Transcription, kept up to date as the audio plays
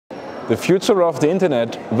the future of the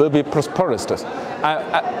internet will be prosperous.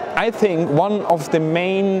 I think one of the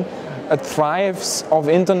main thrives of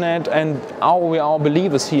internet, and we are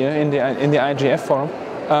believers here in the IGF forum,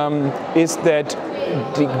 is that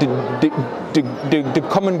the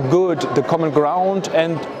common good, the common ground,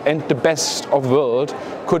 and the best of world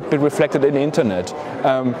could be reflected in the internet.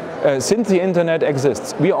 Since the internet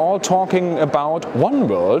exists, we are all talking about one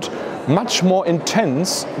world, much more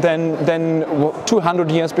intense than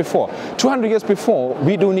 200 years before. 200 years before,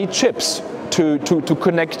 we do need chips to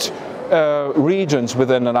connect regions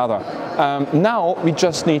with one another. Now we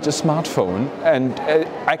just need a smartphone, and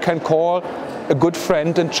I can call a good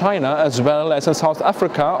friend in China as well as in South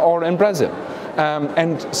Africa or in Brazil.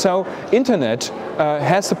 And so internet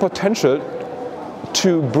has the potential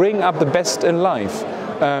to bring up the best in life.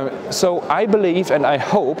 So I believe and I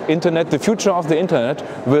hope the future of the internet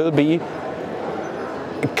will be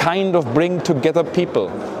kind of bring together people.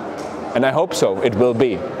 And I hope so, it will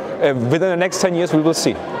be. Within the next 10 years we will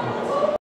see.